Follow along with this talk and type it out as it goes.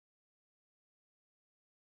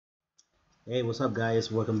Hey, what's up,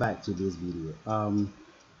 guys? Welcome back to this video.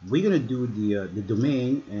 We're gonna do the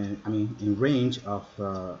domain and in range of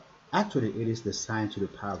actually it is the sine to the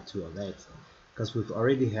power of 2 of x, because we've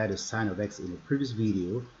already had a sine of x in the previous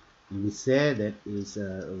video, and we said that is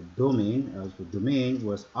a domain. The domain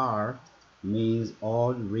was R, means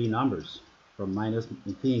all real numbers from minus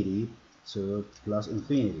infinity to plus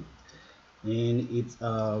infinity, and its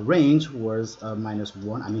range was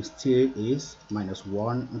 -1. Still is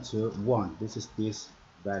 -1 until 1. This is this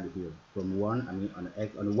value here from 1, on the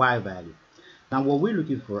x, on the y value. Now what we're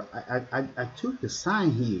looking for, I took the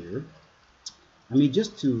sign here,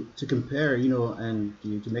 just to compare, and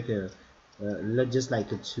to make a just like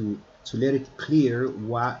to let it clear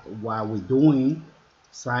why we're doing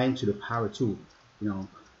sine to the power 2,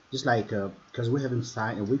 just like because we're having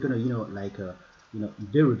sine, and we're gonna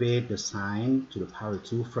derivate the sine to the power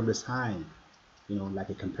 2 from the sine, like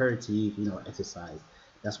a comparative exercise.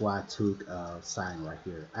 That's why I took sine right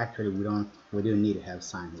here. Actually, we don't need to have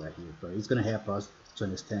sine right here, but it's gonna help us to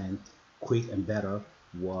understand quick and better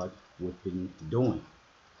what we've been doing.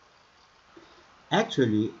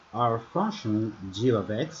 Actually, our function g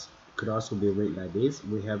of x could also be written like this.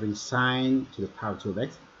 We're having sine to the power 2 of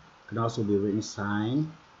x. Can also be written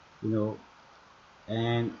sine,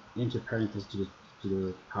 and into parentheses to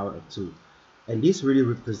the power of 2. And this really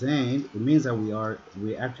represents, it means that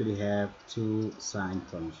we actually have two sine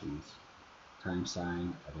functions times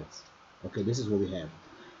sine of x. Okay, this is what we have.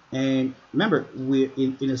 And remember, we're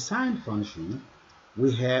in a sine function,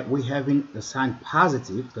 we're having a sine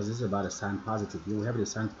positive, because this is about a sine positive here. We have a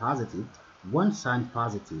sine positive, one sine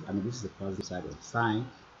positive. This is the positive side of the sine,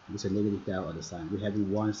 this is a negative side of the sine. We're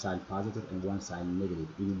having one sine positive and one sine negative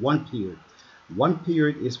in one period. One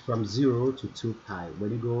period is from 0 to 2 pi.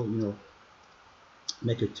 When you go,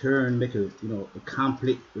 make a turn, make a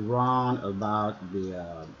complete round about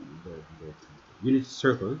the unit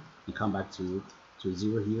circle, you come back to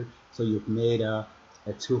 0 here. So you've made a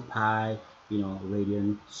 2 pi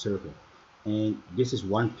radian circle, and this is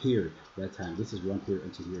one period that time. This is one period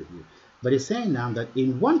until here. But it's saying now that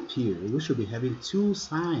in one period we should be having two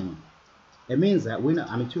sine. It means that we're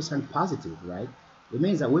not, two sine positive, right? It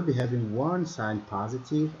means that we'll be having one sine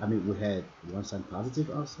positive. We had one sine positive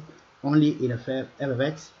also, only in f of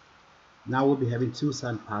x. Now we'll be having two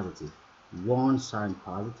sine positive, one sine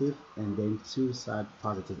positive, and then two sine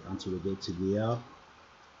positive until we get to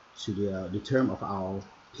the term of our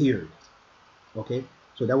period. Okay,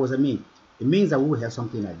 so that was it means that we will have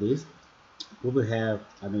something like this. We will have,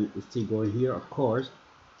 it's still going here, of course,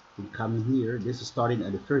 coming here. This is starting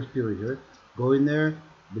at the first period here, going there,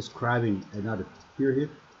 describing another period here,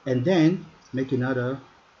 and then make another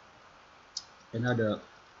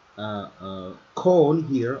cone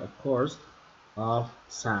here, of course, of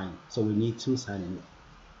sine. So we need two sine in it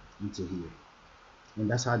into here, and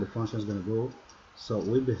that's how the function is going to go. So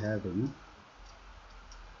we'll be having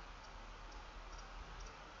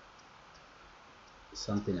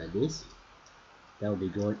something like this. That will be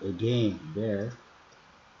going again there,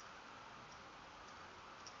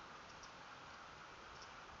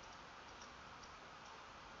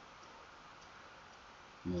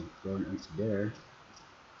 going into there.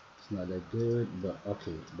 It's not that good, but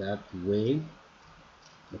okay, that way.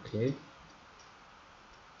 Okay,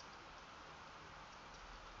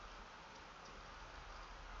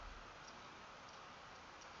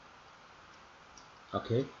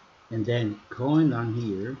 okay, and then going down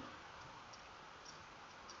here,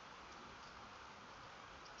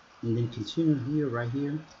 and then continue here, right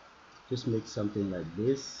here, just make something like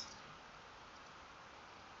this.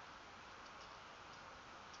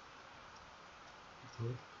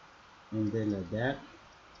 Okay, and then like that,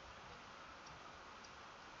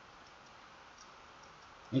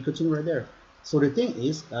 and continue right there. So the thing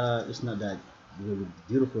is, it's not that really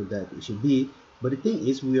beautiful that it should be, but the thing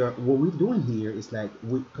is, what we're doing here is like,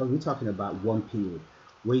 because we're talking about one period,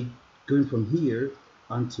 we're going from here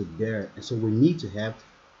onto there, and so we need to have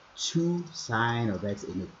two sine of x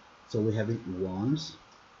in it. So we have it once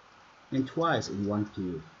and twice in one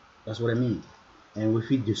period. That's what I mean. And if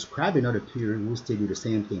we describe another period, we'll still do the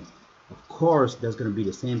same thing. Of course, there's going to be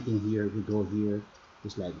the same thing here. We go here,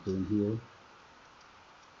 just like doing here.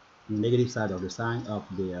 The negative side of the sine of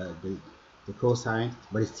the cosine,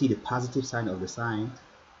 but it's still the positive side of the sine.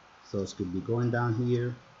 So it's going to be going down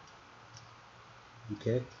here.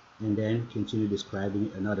 Okay, and then continue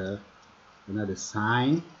describing another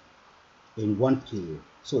sine in one period.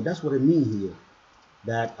 So that's what I mean here,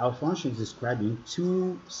 that our function is describing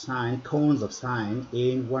two sine cones of sine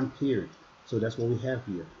in one period. So that's what we have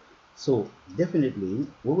here. So definitely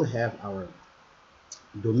we will have our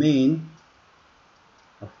domain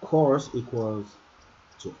of course equals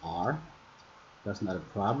to r. That's not a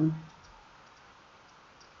problem.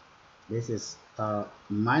 This is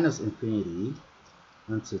minus infinity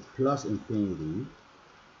until plus infinity,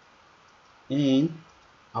 and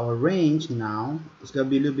our range now is going to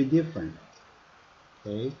be a little bit different.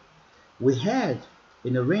 Okay, we had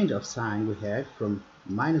in the range of sine, we had from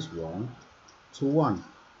 -1 to 1,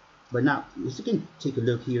 but now if you can take a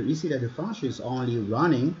look here, you see that the function is only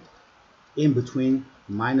running in between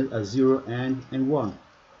minus 0 and 1.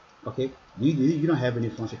 Okay, you don't have any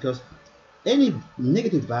function, because any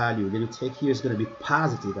negative value that you take here is going to be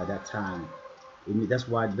positive at that time. That's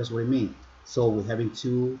what it means. So we're having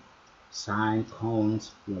two sine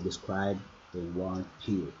cones, described in one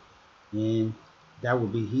period, and that will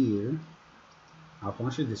be here. Our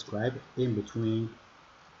function described in between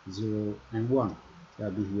 0 and 1.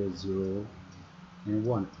 That'll be here 0 and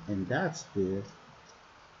 1, and that's the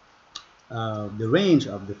range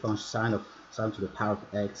of the function sine to the power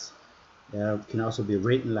of x. Can also be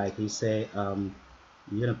written like you say,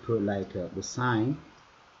 you're gonna put like the sine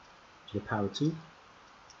to the power 2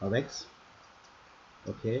 of x,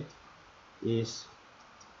 okay, is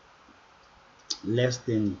less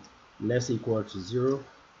equal to 0,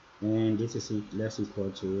 and this is less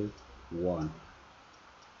equal to 1.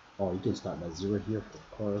 Or you can start by 0 here,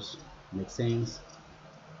 of course, makes sense.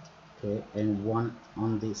 Okay, and 1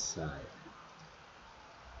 on this side.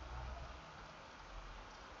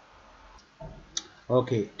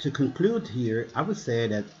 Okay, to conclude here, I would say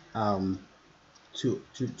that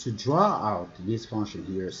to draw out this function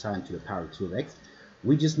here, sine to the power 2 of x,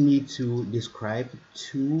 we just need to describe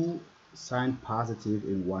two sine positive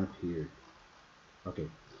in one period. Okay,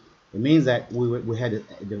 it means that we had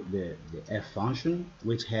the f function,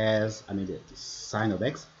 which has, I mean, the sine of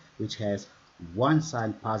x, which has one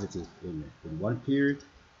sine positive in one period,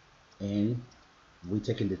 and we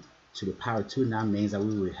taking the to the power 2 now means that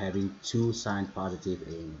we were having two sine positive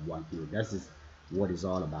in one period. That's just what it's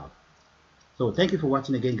all about. So thank you for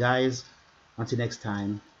watching again, guys. Until next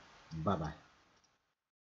time, bye bye.